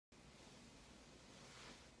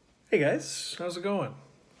Hey guys, how's it going?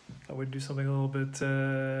 I would do something a little bit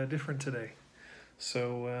different today.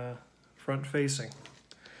 So, front facing.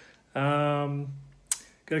 Um,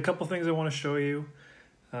 got a couple things I want to show you.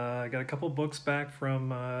 I got a couple books back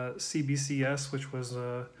from CBCS, which was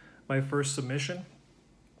my first submission.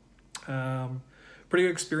 Pretty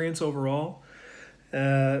good experience overall.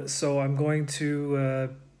 So I'm going to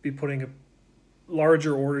be putting a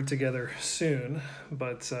larger order together soon,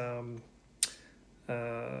 but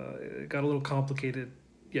it got a little complicated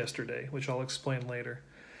yesterday, which I'll explain later.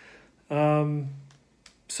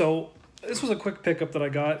 So this was a quick pickup that I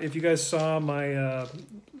got. If you guys saw my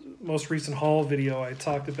most recent haul video, I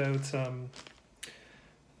talked about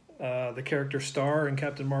the character Star in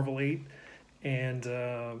Captain Marvel 8 and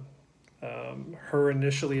her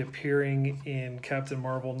initially appearing in Captain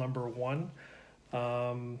Marvel #1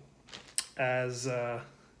 as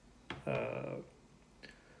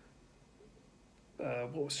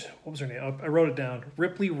what was her name? I wrote it down.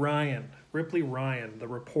 Ripley Ryan, the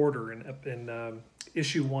reporter in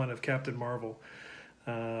issue 1 of Captain Marvel.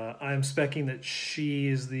 I'm specking that she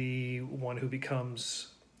is the one who becomes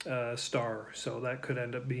Star, so that could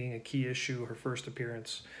end up being a key issue, her first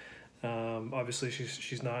appearance. Obviously,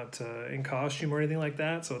 she's not in costume or anything like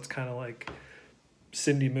that, so it's kind of like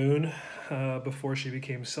Cindy Moon before she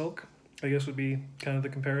became Silk, I guess would be kind of the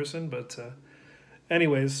comparison. But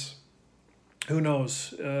anyways, who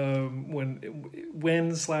knows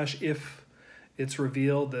when/if it's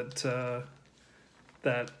revealed that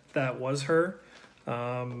that was her.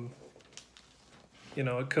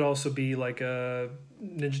 It could also be like a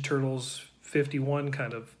Ninja Turtles 51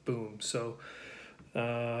 kind of boom. So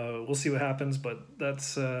we'll see what happens, but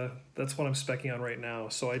that's what I'm specking on right now.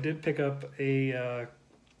 So I did pick up a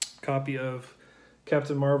copy of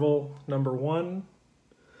Captain Marvel #1.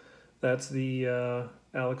 That's the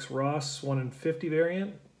Alex Ross 1 in 50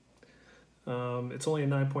 variant. It's only a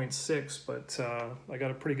 9.6, but I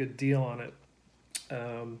got a pretty good deal on it.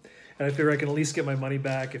 And I figure I can at least get my money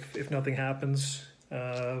back if nothing happens.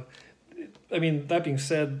 I mean, that being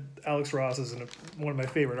said, Alex Ross is one of my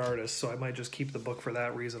favorite artists, so I might just keep the book for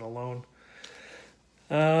that reason alone.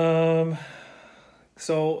 The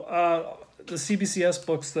CBCS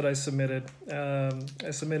books that I submitted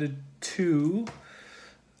 2.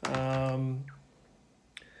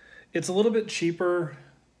 It's a little bit cheaper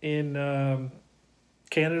in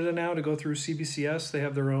Canada now to go through CBCS. They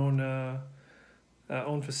have their own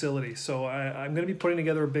facility, so I'm going to be putting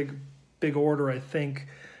together a big order, I think.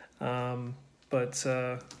 I'll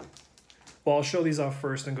show these off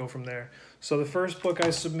first and go from there. So the first book I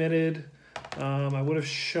submitted, I would have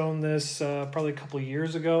shown this probably a couple of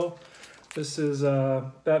years ago. This is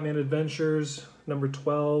Batman Adventures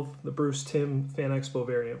 #12, the Bruce Timm Fan Expo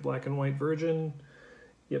variant, black and white version.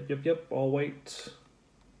 Yep, all white.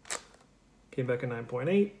 Came back at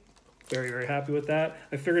 9.8. Very, very happy with that.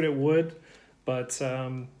 I figured it would, but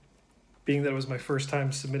being that it was my first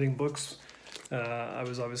time submitting books, I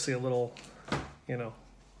was obviously a little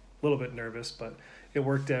bit nervous, but it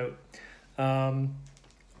worked out.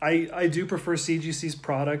 I do prefer CGC's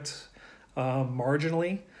product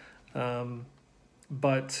marginally,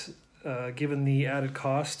 but given the added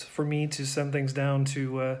cost for me to send things down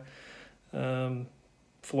to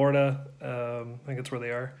Florida, I think that's where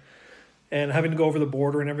they are, and having to go over the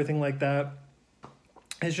border and everything like that,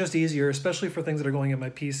 it's just easier, especially for things that are going in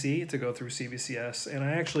my PC, to go through CBCS. And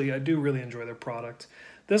I do really enjoy their product.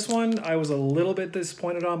 This one I was a little bit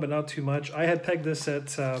disappointed on, but not too much. I had pegged this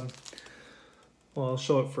at, I'll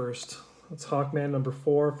show it first. It's Hawkman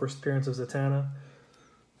 #4, first appearance of Zatanna.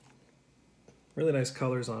 Really nice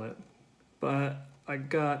colors on it. But I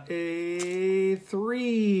got a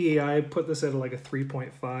 3. I put this at like a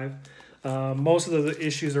 3.5. Most of the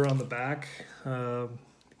issues are on the back. You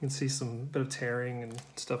can see some bit of tearing and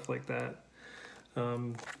stuff like that.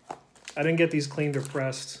 I didn't get these cleaned or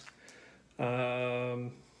pressed. I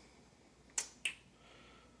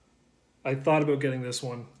thought about getting this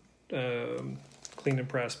one cleaned and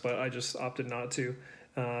pressed, but I just opted not to.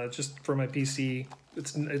 Just for my PC,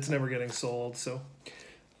 it's never getting sold. So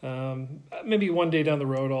maybe one day down the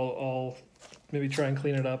road I'll maybe try and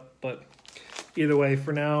clean it up. But either way,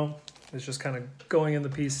 for now, it's just kind of going in the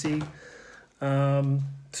PC.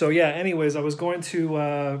 So yeah, anyways, I was going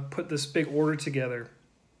to put this big order together.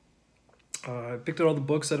 I picked out all the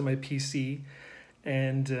books out of my PC,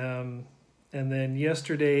 and then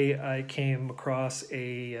yesterday I came across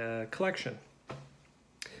a collection,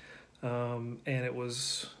 and it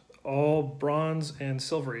was all Bronze and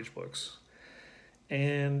Silver Age books,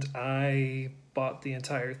 and I bought the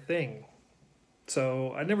entire thing.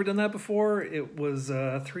 So I'd never done that before. It was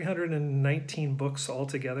 319 books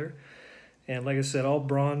altogether. And like I said, all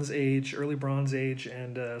Bronze Age, early Bronze Age,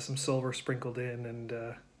 and some silver sprinkled in. And,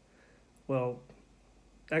 well,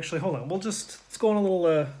 actually, hold on. Let's go on a little,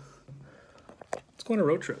 let's go on a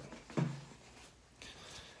road trip.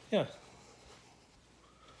 Yeah.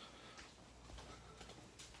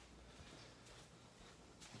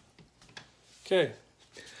 Okay.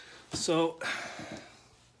 So,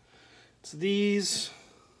 it's these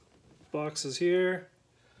boxes here.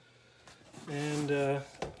 And,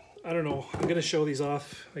 I don't know, I'm going to show these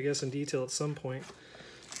off, I guess, in detail at some point,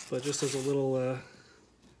 but just as a little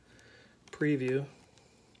preview.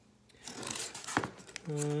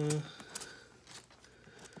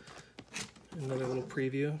 Another little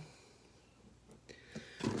preview.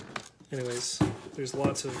 Anyways, there's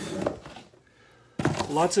lots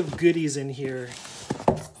of goodies in here.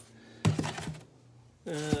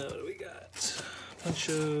 What do we got? A bunch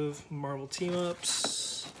of Marvel team-ups.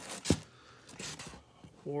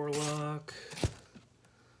 Warlock,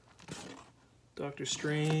 Doctor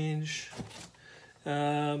Strange.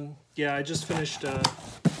 Yeah, I just finished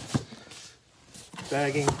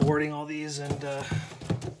bagging, boarding all these, and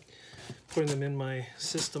putting them in my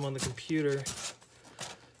system on the computer.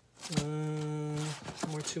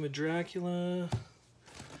 More Tomb of Dracula.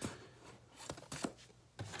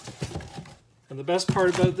 And the best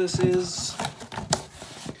part about this is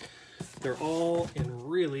they're all in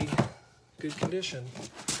really good condition.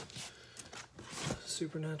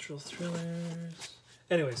 Supernatural thrillers.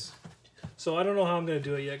 Anyways, so I don't know how I'm going to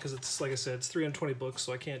do it yet because it's, like I said, it's 320 books,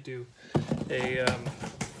 so I can't do a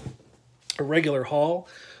regular haul.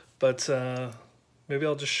 But maybe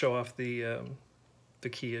I'll just show off the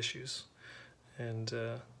key issues, and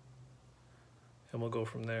we'll go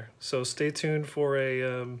from there. So stay tuned for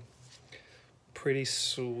a pretty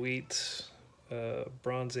sweet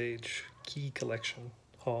Bronze Age key collection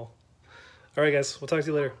haul. All right, guys, we'll talk to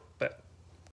you later.